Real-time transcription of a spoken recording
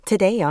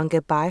Today on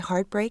Goodbye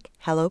Heartbreak,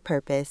 Hello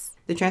Purpose.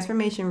 The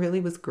transformation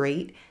really was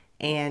great,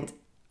 and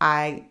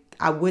I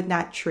would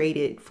not trade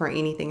it for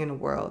anything in the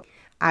world.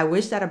 I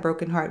wish that a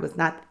broken heart was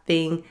not the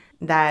thing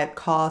that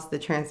caused the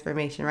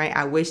transformation, right?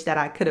 I wish that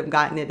I could have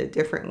gotten it a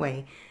different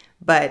way.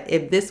 But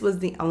if this was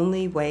the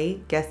only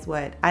way, guess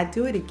what? I'd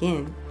do it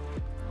again.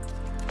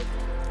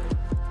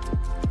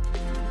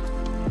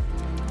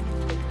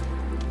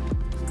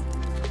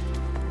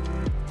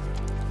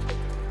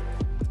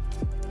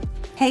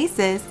 Hey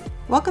sis,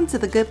 welcome to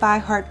the Goodbye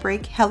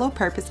Heartbreak, Hello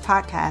Purpose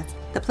podcast,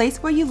 the place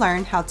where you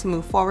learn how to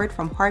move forward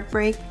from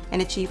heartbreak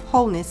and achieve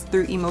wholeness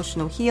through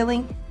emotional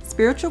healing,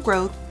 spiritual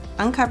growth,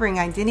 uncovering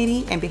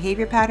identity and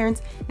behavior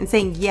patterns, and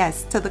saying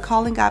yes to the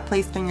calling God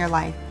placed on your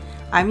life.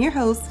 I'm your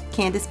host,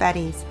 Candace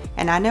Baddies,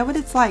 and I know what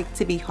it's like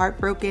to be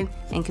heartbroken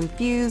and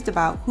confused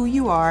about who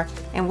you are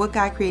and what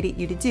God created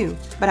you to do.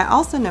 But I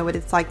also know what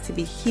it's like to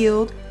be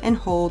healed and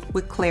whole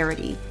with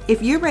clarity.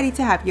 If you're ready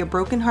to have your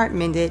broken heart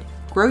mended,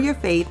 grow your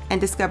faith, and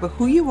discover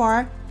who you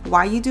are,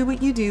 why you do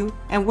what you do,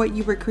 and what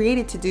you were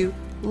created to do,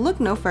 look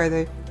no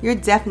further. You're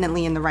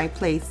definitely in the right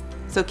place.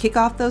 So kick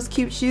off those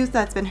cute shoes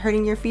that's been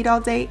hurting your feet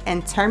all day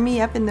and turn me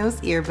up in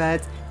those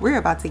earbuds. We're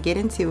about to get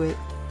into it.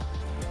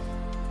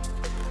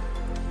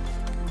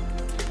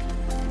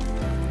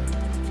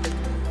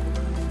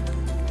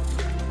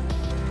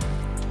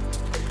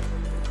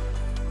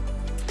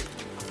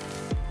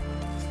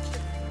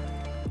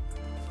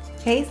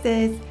 Hey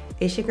sis,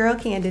 it's your girl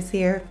Candace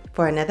here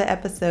for another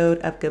episode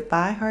of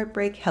Goodbye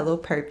Heartbreak, Hello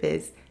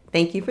Purpose.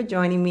 Thank you for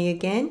joining me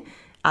again.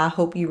 I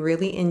hope you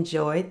really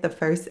enjoyed the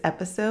first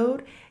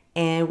episode,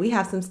 and we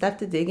have some stuff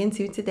to dig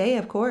into today,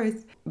 of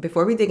course.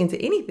 Before we dig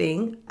into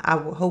anything, I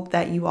hope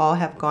that you all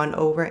have gone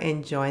over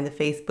and joined the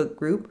Facebook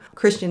group,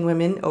 Christian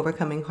Women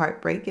Overcoming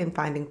Heartbreak and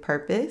Finding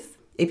Purpose.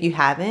 If you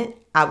haven't,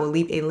 I will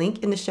leave a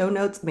link in the show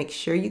notes. Make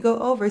sure you go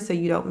over so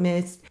you don't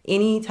miss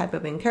any type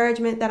of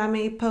encouragement that I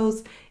may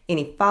post,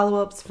 any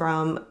follow-ups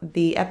from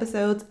the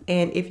episodes.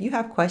 And if you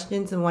have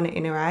questions and want to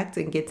interact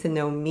and get to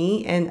know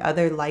me and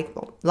other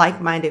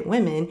like-minded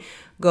women,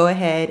 go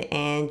ahead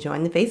and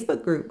join the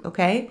Facebook group,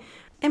 okay?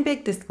 And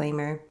big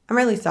disclaimer, I'm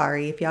really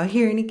sorry if y'all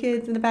hear any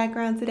kids in the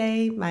background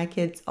today. My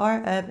kids are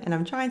up and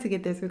I'm trying to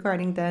get this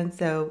recording done,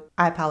 so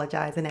I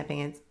apologize in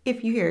advance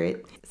if you hear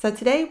it. So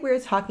today we're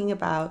talking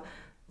about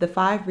the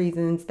 5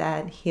 reasons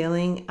that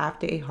healing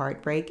after a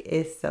heartbreak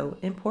is so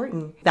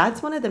important.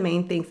 That's one of the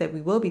main things that we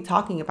will be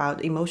talking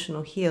about,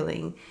 emotional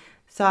healing.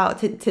 So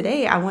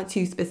today I want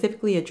to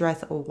specifically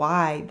address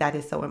why that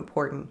is so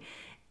important.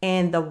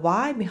 And the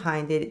why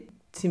behind it,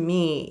 to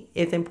me,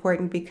 is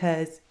important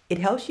because it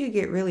helps you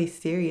get really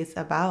serious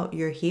about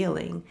your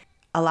healing.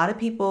 A lot of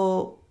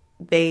people,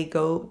 they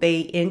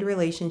end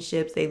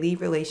relationships, they leave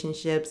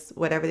relationships,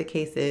 whatever the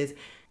case is,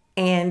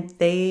 and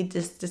they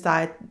just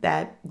decide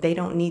that they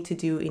don't need to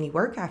do any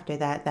work after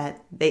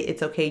that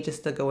it's okay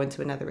just to go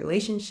into another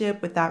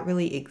relationship without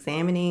really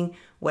examining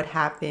what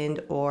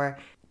happened or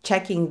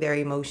checking their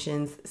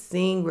emotions,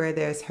 seeing where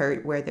there's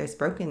hurt, where there's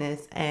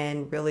brokenness,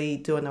 and really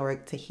doing the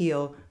work to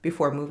heal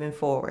before moving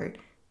forward.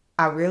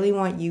 I really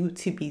want you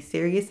to be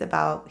serious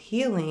about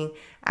healing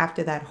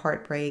after that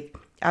heartbreak,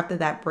 after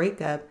that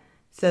breakup,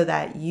 so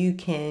that you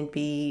can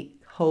be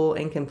whole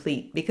and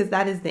complete, because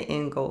that is the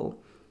end goal.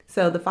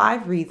 So the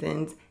 5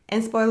 reasons,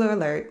 and spoiler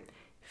alert,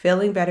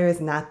 feeling better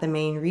is not the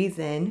main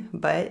reason,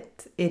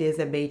 but it is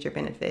a major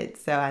benefit.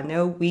 So I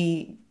know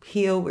we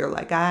heal, we're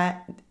like, God,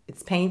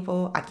 it's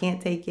painful, I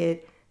can't take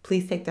it,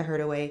 please take the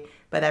hurt away.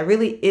 But that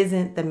really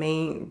isn't the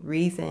main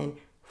reason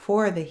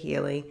for the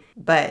healing.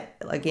 But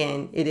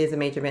again, it is a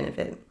major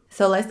benefit.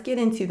 So let's get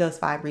into those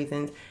 5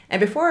 reasons. And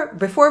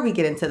before we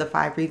get into the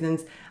 5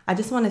 reasons, I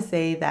just want to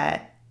say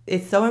that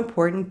it's so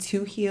important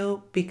to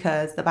heal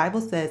because the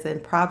Bible says in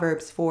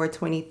Proverbs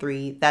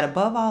 4:23 that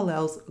above all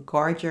else,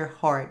 guard your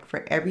heart,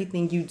 for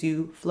everything you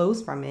do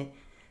flows from it.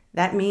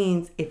 That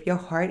means if your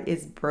heart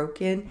is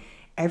broken,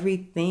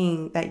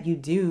 everything that you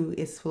do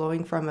is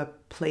flowing from a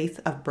place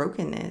of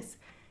brokenness.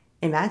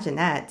 Imagine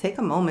that. Take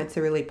a moment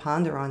to really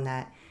ponder on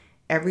that.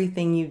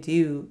 Everything you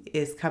do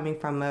is coming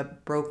from a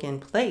broken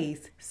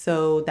place.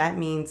 So that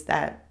means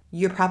that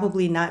you're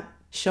probably not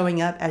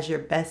showing up as your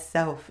best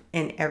self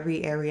in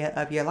every area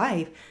of your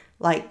life.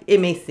 Like, it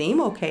may seem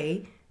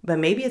okay, but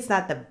maybe it's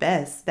not the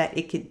best that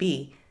it could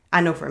be.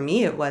 I know for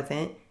me it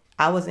wasn't.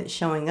 I wasn't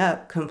showing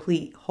up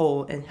complete,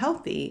 whole, and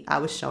healthy. I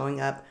was showing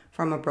up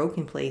from a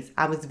broken place.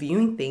 I was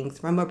viewing things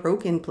from a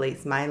broken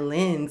place. My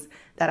lens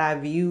that I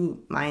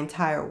view my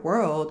entire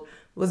world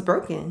was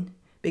broken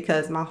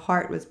because my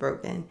heart was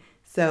broken.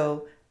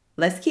 So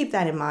let's keep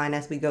that in mind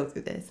as we go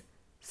through this.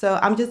 So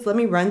let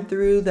me run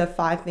through the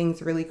 5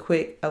 things really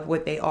quick of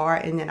what they are,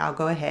 and then I'll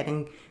go ahead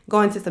and go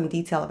into some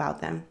detail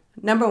about them.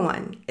 Number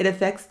 1, it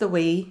affects the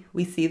way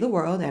we see the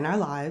world and our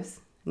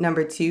lives.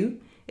 Number 2,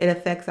 it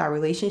affects our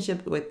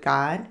relationship with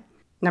God.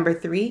 Number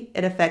 3,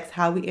 it affects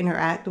how we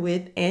interact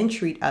with and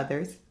treat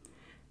others.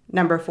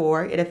 Number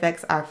 4, it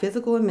affects our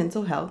physical and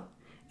mental health.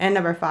 And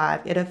number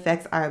 5, it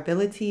affects our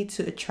ability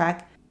to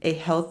attract a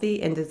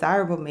healthy and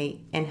desirable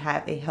mate, and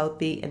have a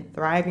healthy and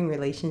thriving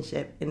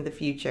relationship in the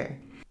future.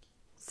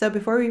 So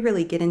before we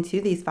really get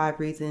into these 5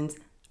 reasons,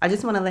 I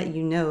just want to let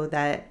you know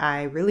that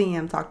I really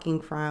am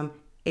talking from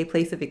a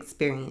place of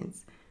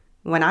experience.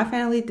 When I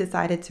finally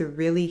decided to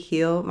really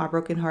heal my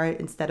broken heart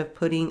instead of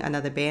putting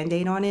another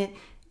band-aid on it,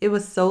 it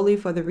was solely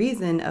for the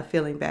reason of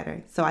feeling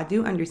better. So I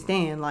do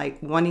understand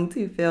like wanting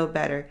to feel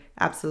better,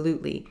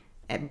 absolutely.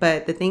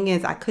 But the thing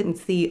is, I couldn't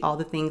see all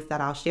the things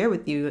that I'll share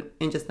with you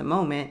in just a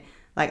moment.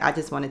 Like, I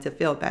just wanted to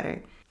feel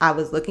better. I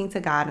was looking to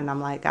God and I'm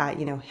like, God,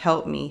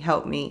 help me,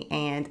 help me.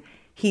 And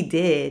He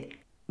did.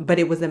 But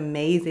it was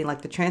amazing.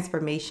 Like, the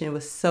transformation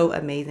was so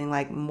amazing,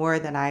 like more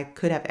than I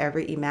could have ever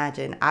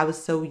imagined. I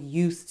was so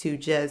used to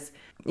just,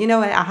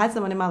 I had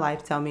someone in my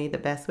life tell me the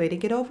best way to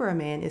get over a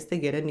man is to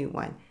get a new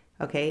one.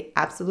 Okay,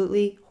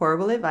 absolutely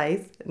horrible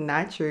advice,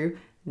 not true,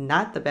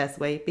 not the best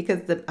way, because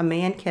a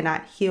man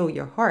cannot heal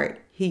your heart.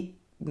 He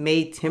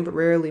may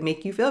temporarily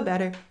make you feel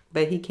better,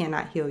 but he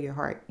cannot heal your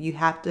heart. You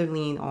have to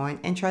lean on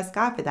and trust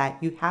God for that.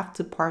 You have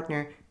to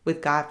partner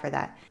with God for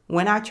that.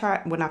 When I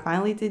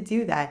finally did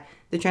do that,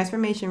 the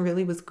transformation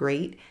really was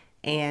great,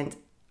 and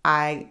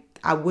I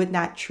would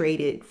not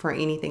trade it for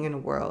anything in the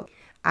world.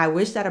 I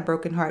wish that a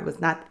broken heart was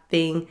not the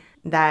thing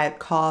that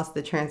caused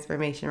the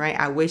transformation, right?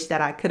 I wish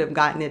that I could have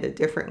gotten it a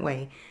different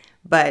way.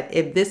 But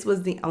if this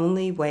was the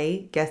only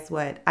way, guess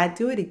what? I'd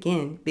do it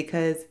again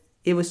because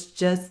it was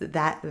just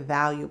that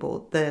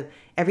valuable.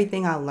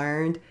 Everything I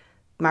learned,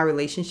 my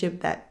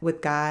relationship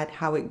with God,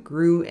 how it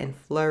grew and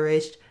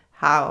flourished,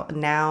 how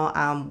now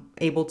I'm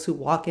able to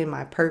walk in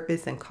my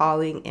purpose and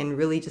calling and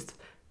really just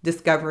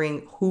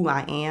discovering who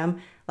I am.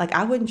 Like,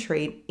 I wouldn't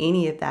trade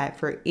any of that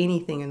for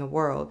anything in the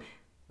world.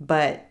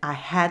 But I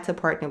had to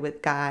partner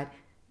with God.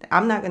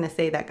 I'm not going to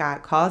say that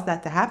God caused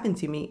that to happen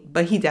to me,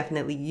 but He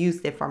definitely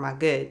used it for my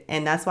good.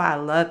 And that's why I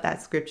love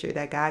that scripture,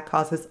 that God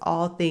causes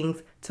all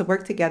things to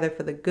work together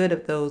for the good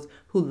of those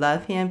who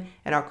love Him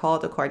and are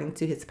called according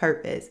to His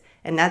purpose.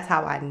 And that's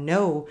how I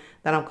know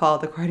that I'm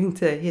called according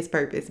to His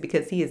purpose,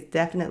 because He is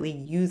definitely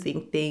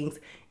using things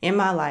in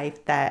my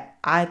life that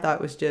I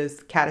thought was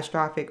just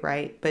catastrophic,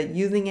 right? But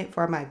using it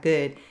for my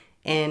good.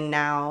 And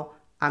now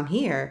I'm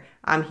here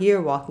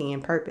walking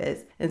in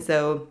purpose. And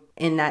so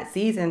in that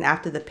season,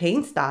 after the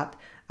pain stopped,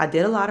 I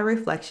did a lot of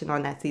reflection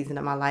on that season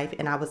of my life,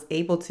 and I was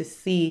able to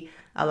see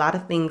a lot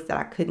of things that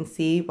I couldn't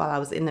see while I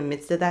was in the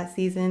midst of that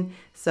season.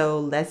 So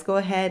let's go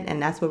ahead,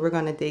 and that's what we're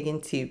going to dig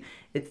into.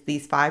 It's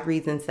these 5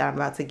 reasons that I'm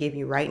about to give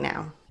you right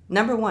now.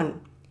 Number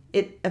 1,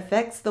 it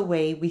affects the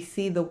way we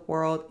see the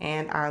world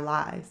and our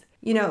lives.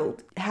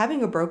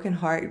 Having a broken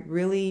heart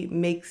really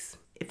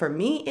for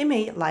me, it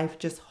made life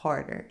just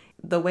harder.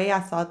 The way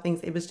I saw things,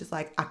 it was just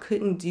like I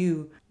couldn't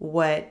do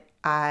what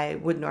I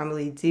would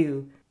normally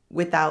do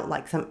without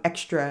like some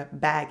extra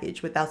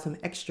baggage, without some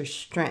extra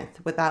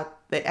strength,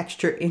 without the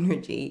extra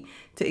energy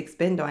to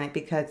expend on it,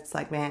 because it's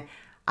like, man,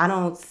 I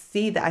don't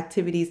see the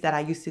activities that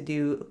I used to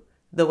do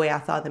the way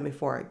I saw them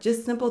before.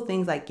 Just simple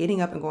things like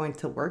getting up and going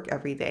to work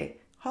every day.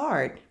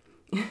 Hard.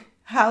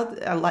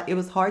 It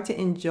was hard to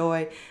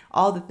enjoy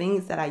all the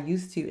things that I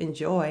used to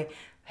enjoy.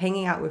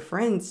 Hanging out with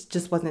friends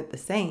just wasn't the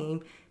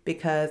same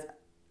because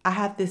I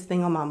have this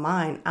thing on my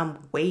mind. I'm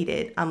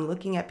weighted. I'm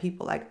looking at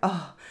people like,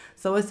 oh,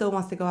 so-and-so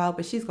wants to go out,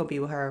 but she's going to be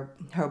with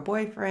her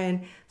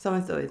boyfriend.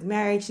 So-and-so is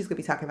married. She's going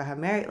to be talking about her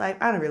married life.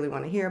 I don't really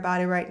want to hear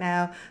about it right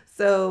now.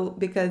 So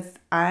because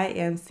I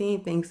am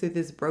seeing things through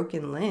this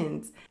broken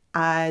lens,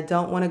 I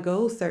don't want to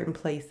go certain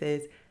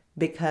places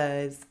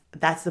because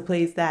that's the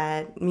place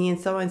that me and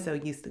so-and-so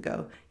used to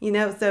go.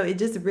 So it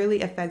just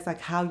really affects like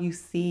how you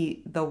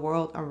see the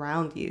world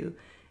around you.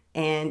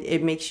 And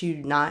it makes you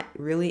not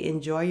really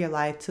enjoy your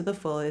life to the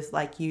fullest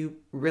like you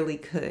really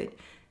could.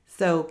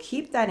 So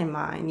keep that in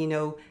mind,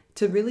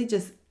 to really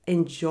just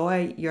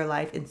enjoy your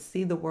life and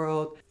see the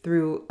world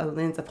through a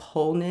lens of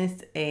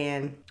wholeness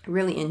and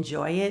really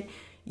enjoy it.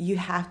 You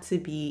have to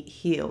be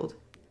healed.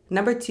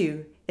 Number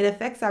 2, it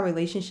affects our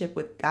relationship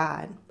with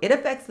God. It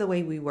affects the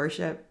way we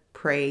worship,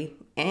 pray,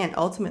 and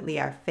ultimately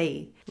our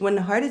faith. When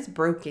the heart is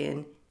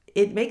broken,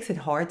 it makes it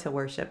hard to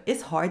worship.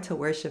 It's hard to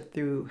worship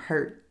through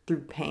hurt,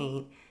 through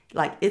pain.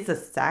 Like, it's a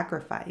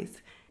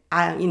sacrifice.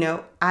 I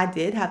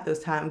did have those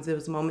times,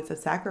 those moments of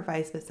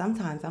sacrifice, but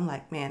sometimes I'm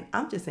like, man,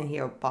 I'm just in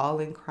here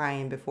bawling,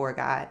 crying before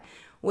God,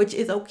 which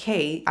is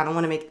okay. I don't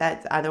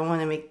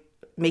want to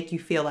make you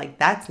feel like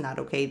that's not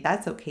okay.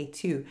 That's okay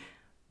too.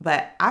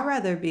 But I'd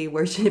rather be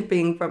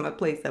worshiping from a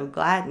place of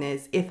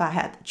gladness if I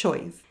had the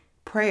choice.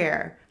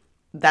 Prayer,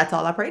 that's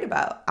all I prayed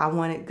about. I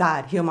wanted,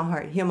 God, heal my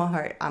heart, heal my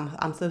heart.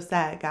 I'm so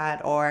sad,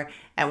 God. Or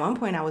at one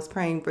point I was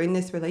praying, bring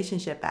this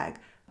relationship back.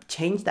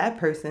 Change that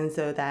person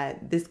so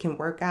that this can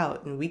work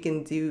out and we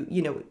can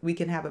we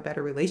can have a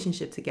better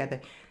relationship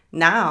together.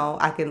 Now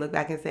I can look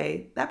back and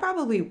say that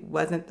probably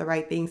wasn't the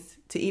right things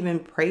to even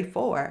pray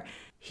for.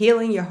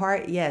 Healing your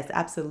heart, yes,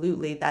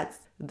 absolutely. That's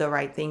the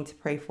right thing to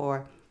pray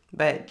for.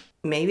 But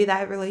maybe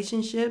that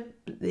relationship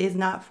is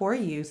not for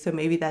you. So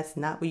maybe that's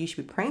not what you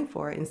should be praying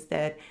for.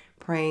 Instead,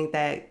 praying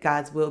that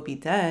God's will be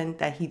done,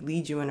 that he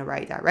leads you in the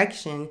right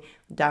direction,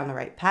 down the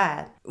right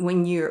path.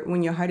 When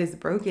your heart is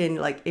broken,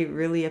 like it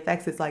really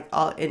affects, it's like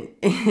all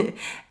and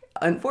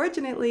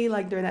unfortunately,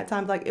 like during that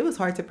time, like it was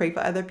hard to pray for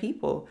other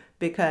people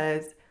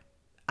because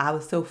I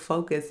was so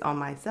focused on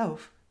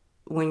myself.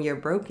 When you're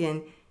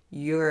broken,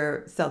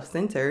 you're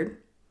self-centered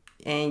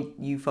and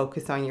you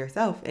focus on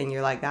yourself and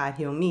you're like, God,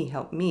 heal me,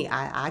 help me.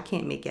 I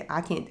can't make it. I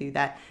can't do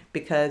that,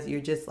 because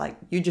you're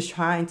just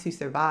trying to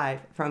survive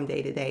from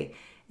day to day.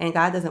 And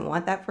God doesn't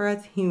want that for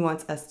us. He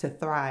wants us to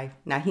thrive.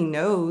 Now, he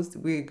knows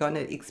we're going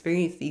to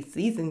experience these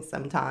seasons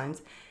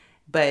sometimes,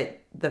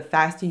 but the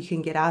faster you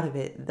can get out of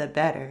it, the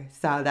better.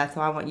 So that's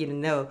why I want you to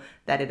know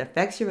that it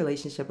affects your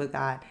relationship with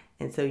God.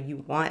 And so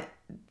you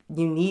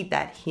need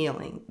that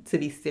healing, to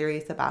be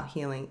serious about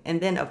healing. And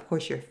then, of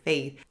course, your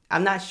faith.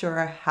 I'm not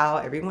sure how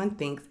everyone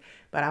thinks,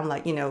 but I'm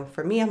like,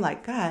 for me, I'm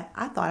like, God,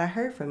 I thought I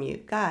heard from you,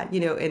 God,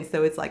 and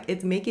so it's like,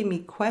 it's making me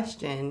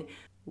question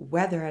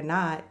whether or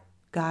not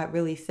God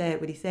really said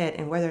what he said,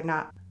 and whether or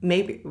not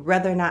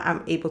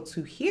I'm able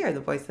to hear the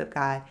voice of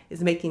God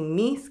is making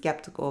me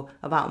skeptical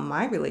about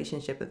my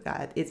relationship with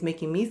God. It's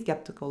making me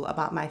skeptical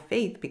about my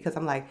faith, because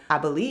I'm like, I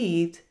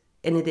believed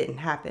and it didn't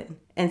happen.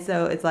 And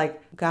so it's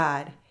like,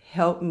 God,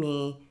 help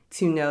me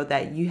to know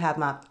that you have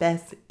my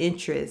best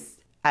interests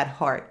at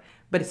heart.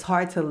 But it's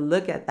hard to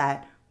look at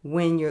that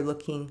when you're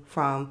looking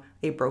from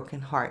a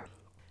broken heart.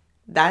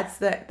 That's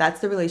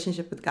the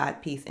relationship with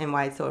God piece, and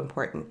why it's so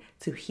important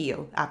to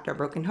heal after a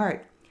broken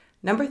heart.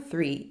 Number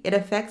 3, it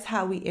affects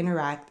how we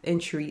interact with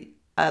and treat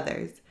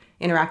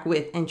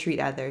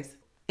others.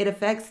 It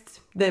affects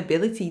the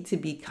ability to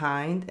be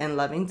kind and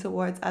loving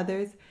towards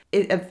others.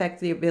 It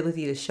affects the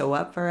ability to show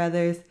up for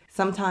others.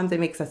 Sometimes it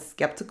makes us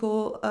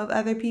skeptical of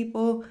other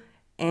people.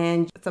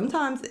 And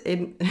sometimes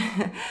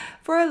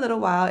for a little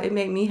while, it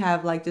made me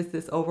have like just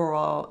this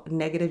overall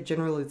negative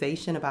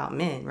generalization about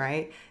men,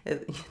 right?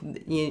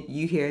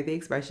 You hear the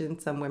expression,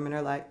 some women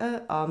are like,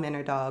 all men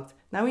are dogs.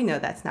 Now we know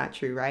that's not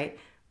true, right?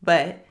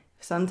 But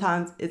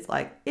sometimes it's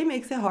like, it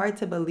makes it hard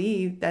to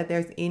believe that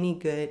there's any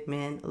good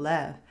men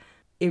left.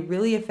 It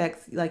really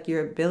affects like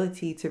your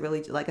ability to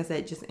really, like I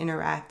said, just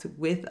interact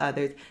with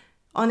others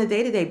on a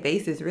day-to-day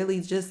basis. Really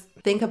just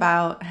think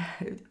about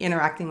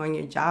interacting on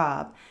your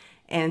job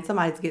and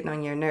somebody's getting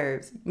on your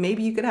nerves.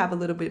 Maybe you could have a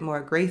little bit more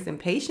grace and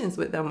patience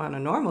with them on a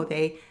normal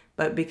day,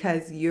 but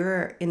because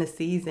you're in a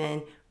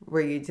season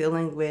where you're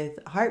dealing with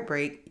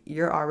heartbreak,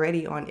 you're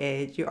already on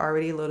edge, you're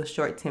already a little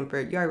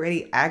short-tempered, you're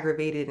already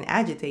aggravated and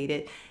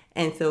agitated.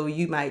 And so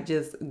you might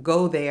just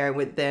go there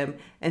with them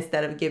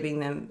instead of giving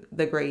them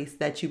the grace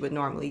that you would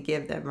normally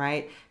give them,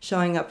 right?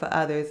 Showing up for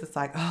others, it's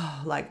like,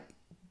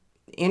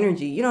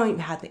 energy. You don't even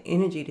have the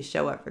energy to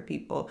show up for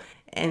people.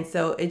 And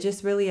so it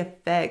just really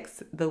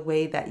affects the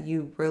way that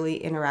you really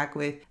interact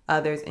with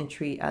others and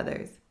treat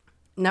others.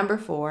 Number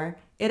 4,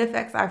 it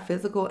affects our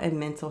physical and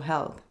mental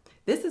health.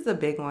 This is a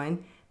big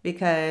one,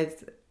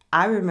 because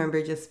I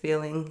remember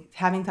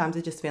having times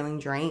of just feeling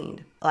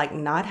drained, like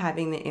not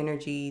having the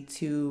energy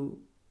to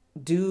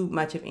do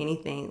much of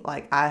anything.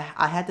 Like I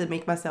had to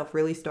make myself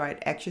really start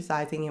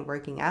exercising and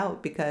working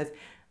out, because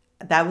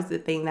that was the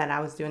thing that I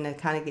was doing that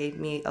kind of gave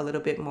me a little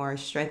bit more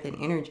strength and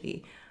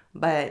energy.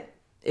 But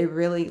it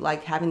really,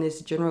 like, having this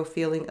general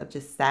feeling of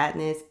just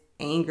sadness,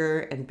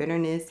 anger, and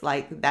bitterness,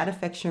 like that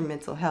affects your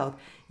mental health.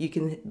 You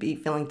can be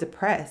feeling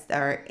depressed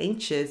or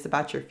anxious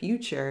about your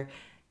future.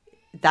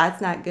 That's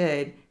not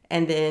good.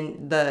 And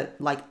then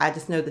I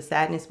just know the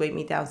sadness weighed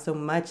me down so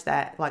much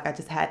that like I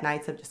just had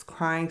nights of just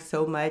crying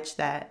so much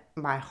that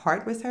my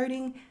heart was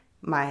hurting.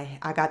 I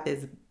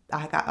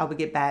would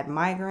get bad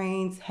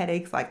migraines,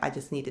 headaches, like I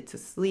just needed to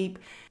sleep.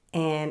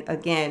 And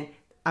again,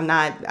 I'm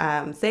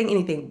not saying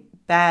anything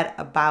bad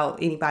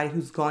about anybody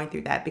who's going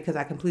through that, because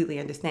I completely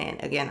understand.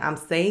 Again, I'm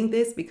saying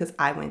this because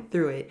I went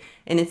through it,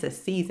 and it's a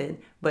season,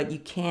 but you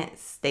can't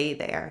stay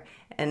there.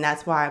 And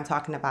that's why I'm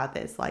talking about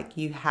this. Like,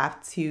 you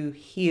have to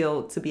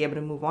heal to be able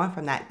to move on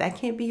from that. That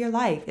can't be your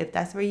life. If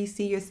that's where you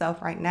see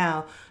yourself right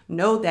now,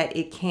 know that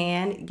it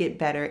can get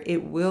better.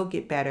 It will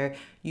get better.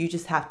 You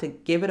just have to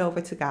give it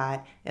over to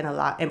God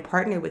and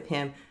partner with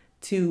him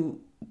to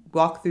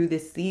walk through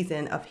this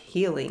season of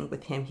healing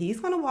with him. He's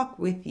going to walk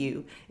with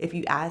you. If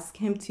you ask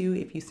him to,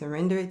 if you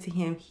surrender it to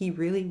him, he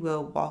really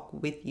will walk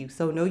with you.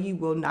 So no, you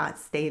will not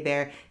stay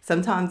there.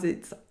 Sometimes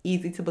it's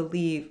easy to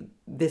believe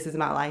this is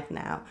my life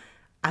now.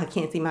 I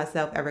can't see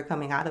myself ever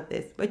coming out of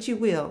this, but you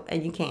will,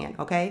 and you can,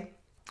 okay?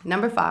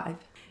 Number 5,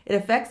 it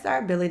affects our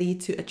ability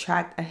to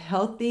attract a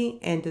healthy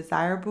and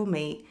desirable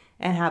mate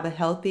and have a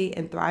healthy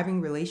and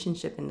thriving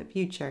relationship in the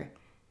future.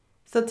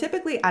 So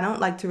typically, I don't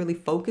like to really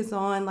focus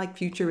on like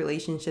future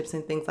relationships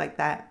and things like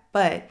that.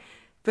 But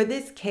for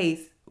this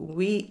case,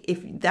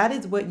 if that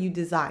is what you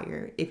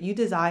desire, if you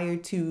desire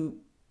to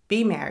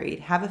be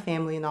married, have a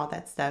family and all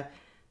that stuff,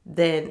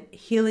 then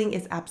healing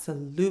is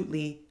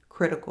absolutely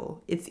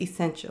critical. It's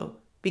essential,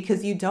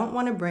 because you don't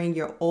want to bring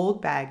your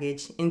old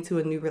baggage into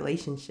a new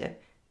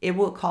relationship. It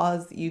will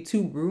cause you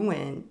to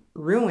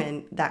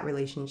ruin that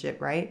relationship,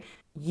 right?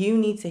 You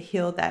need to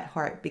heal that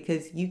heart,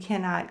 because you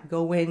cannot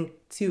go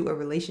into a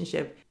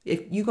relationship.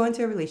 If you go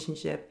into a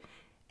relationship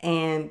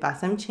and by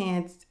some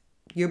chance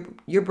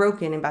you're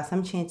broken, and by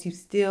some chance you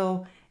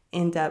still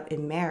end up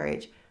in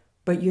marriage,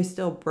 but you're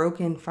still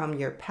broken from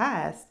your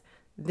past,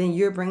 then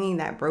you're bringing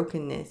that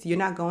brokenness. You're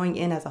not going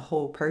in as a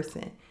whole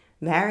person.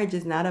 Marriage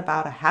is not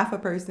about a half a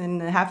person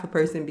and a half a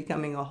person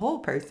becoming a whole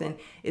person.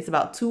 It's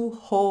about two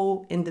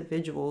whole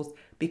individuals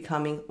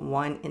becoming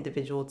one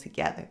individual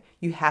together.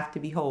 You have to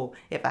be whole.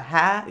 If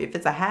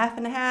it's a half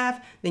and a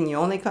half, then you're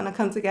only gonna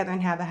come together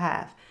and have a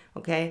half.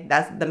 Okay,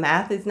 that's the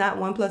math is not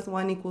 1 +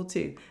 1 =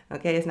 2.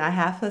 Okay, it's not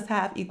half plus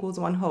half equals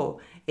one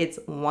whole. It's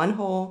one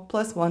whole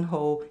plus one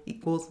whole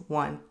equals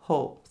one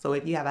whole. So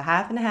if you have a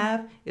half and a half,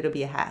 it'll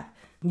be a half.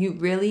 You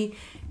really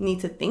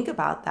need to think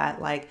about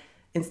that. Like,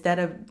 instead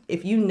of,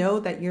 if you know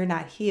that you're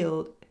not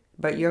healed,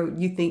 but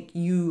you think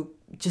you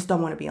just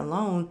don't want to be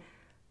alone,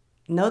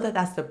 know that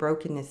that's the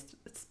brokenness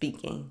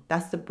speaking.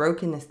 That's the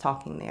brokenness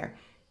talking there.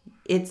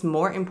 It's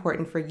more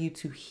important for you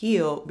to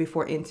heal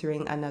before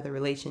entering another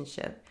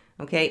relationship.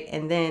 Okay.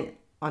 And then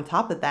on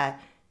top of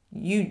that,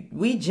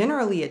 we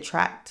generally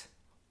attract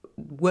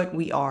what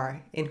we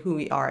are and who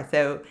we are.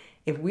 So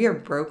if we are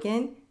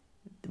broken,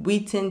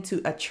 we tend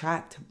to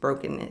attract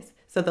brokenness.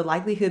 So the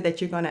likelihood that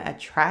you're going to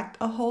attract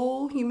a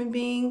whole human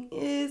being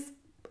is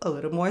a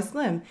little more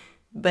slim.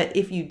 But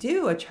if you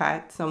do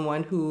attract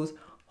someone who's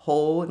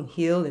whole and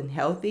healed and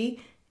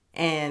healthy,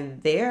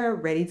 and they're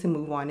ready to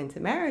move on into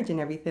marriage and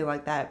everything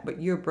like that,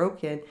 but you're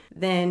broken,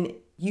 then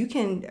you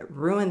can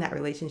ruin that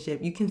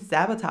relationship. You can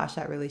sabotage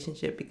that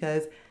relationship,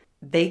 because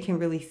they can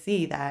really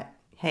see that,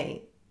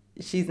 hey,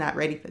 she's not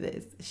ready for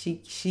this.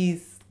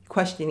 She's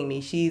questioning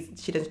me. She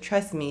doesn't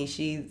trust me.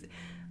 She's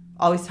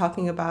always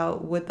talking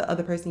about what the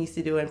other person used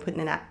to do and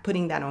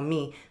putting that on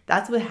me.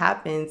 That's what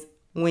happens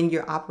when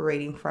you're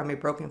operating from a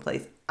broken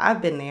place.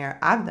 I've been there.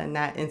 I've done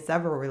that in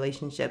several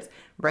relationships,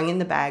 bringing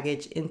the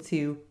baggage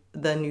into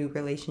the new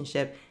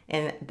relationship,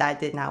 and that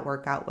did not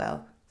work out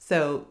well.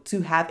 So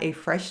to have a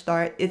fresh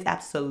start, it's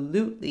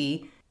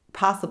absolutely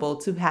possible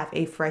to have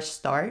a fresh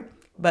start.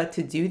 But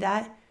to do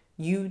that,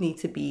 you need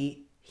to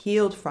be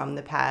healed from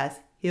the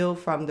past, healed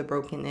from the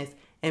brokenness,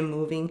 and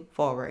moving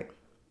forward.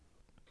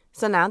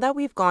 So now that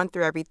we've gone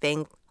through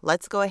everything,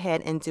 let's go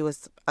ahead and do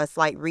a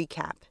slight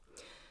recap.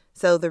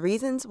 So the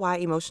reasons why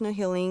emotional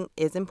healing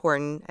is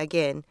important,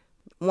 again,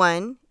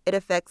 1, it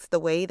affects the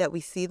way that we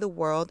see the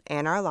world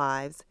and our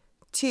lives.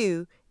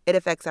 2, it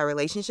affects our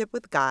relationship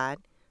with God.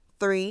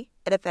 3,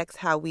 it affects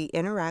how we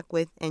interact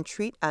with and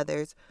treat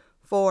others.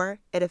 4,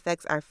 it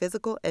affects our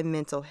physical and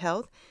mental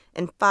health.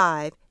 And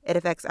 5, it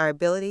affects our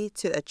ability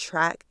to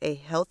attract a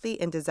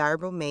healthy and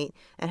desirable mate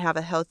and have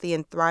a healthy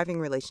and thriving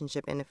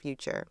relationship in the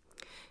future.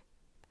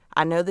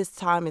 I know this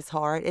time is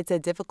hard. It's a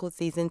difficult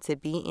season to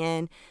be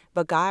in,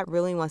 but God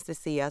really wants to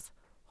see us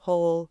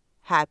whole,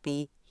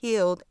 happy,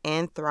 healed,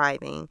 and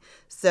thriving.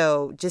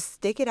 So just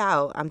stick it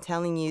out. I'm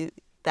telling you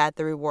that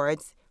the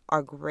rewards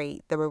are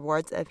great. The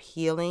rewards of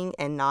healing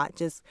and not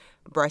just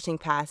brushing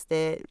past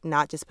it,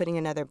 not just putting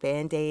another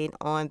Band-Aid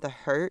on the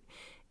hurt.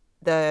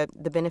 The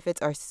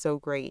benefits are so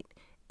great,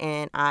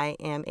 and I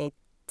am a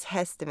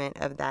testament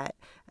of that.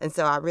 And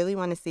so I really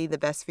want to see the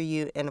best for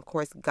you, and of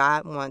course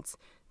God wants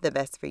the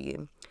best for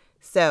you.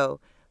 So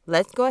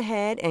let's go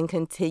ahead and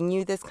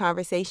continue this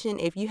conversation.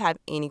 If you have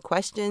any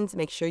questions,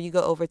 make sure you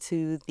go over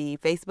to the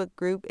Facebook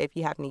group. If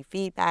you have any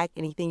feedback,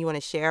 anything you want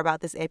to share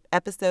about this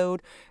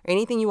episode, or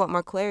anything you want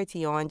more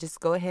clarity on, just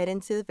go ahead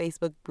into the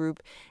Facebook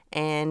group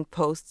and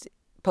post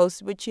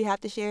what you have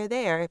to share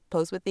there.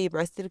 Post with the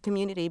rest of the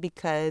community,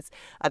 because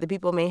other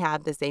people may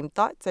have the same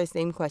thoughts or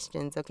same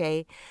questions,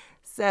 okay?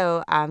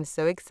 So I'm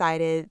so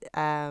excited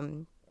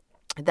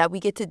that we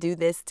get to do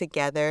this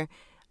together.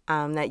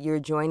 That you're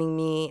joining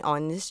me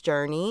on this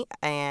journey,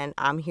 and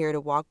I'm here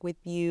to walk with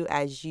you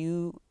as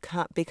you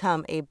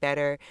become a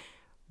better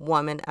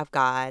woman of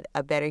God,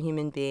 a better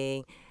human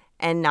being,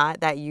 and not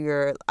that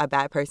you're a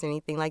bad person or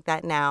anything like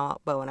that now,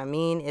 but what I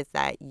mean is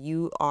that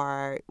you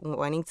are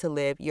wanting to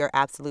live your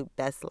absolute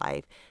best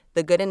life.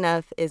 The good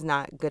enough is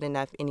not good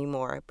enough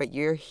anymore, but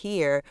you're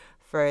here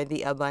for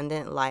the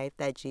abundant life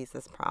that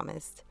Jesus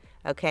promised.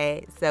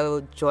 Okay,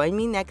 so join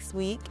me next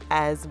week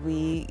as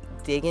we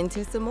dig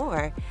into some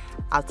more.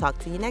 I'll talk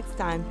to you next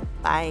time.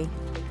 Bye.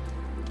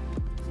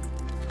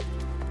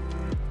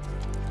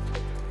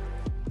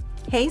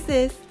 Hey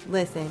sis,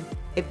 listen,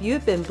 if you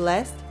have been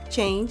blessed,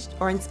 changed,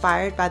 or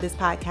inspired by this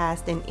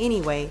podcast in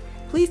any way,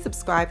 please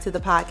subscribe to the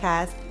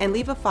podcast and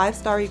leave a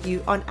 5-star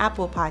review on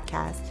Apple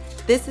Podcasts.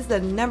 This is the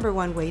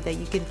 #1 way that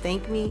you can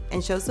thank me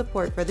and show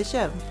support for the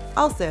show.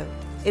 Also,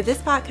 if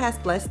this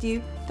podcast blessed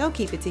you, don't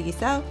keep it to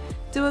yourself.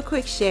 Do a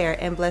quick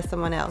share and bless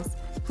someone else.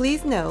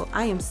 Please know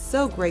I am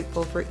so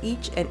grateful for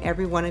each and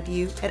every one of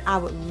you, and I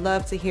would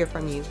love to hear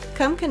from you.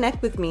 Come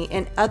connect with me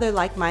and other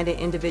like-minded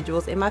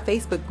individuals in my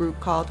Facebook group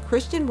called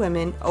Christian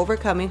Women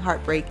Overcoming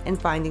Heartbreak and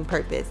Finding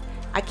Purpose.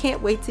 I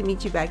can't wait to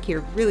meet you back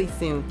here really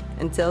soon.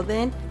 Until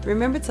then,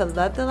 remember to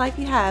love the life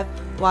you have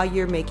while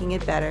you're making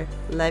it better.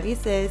 Love you,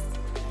 sis.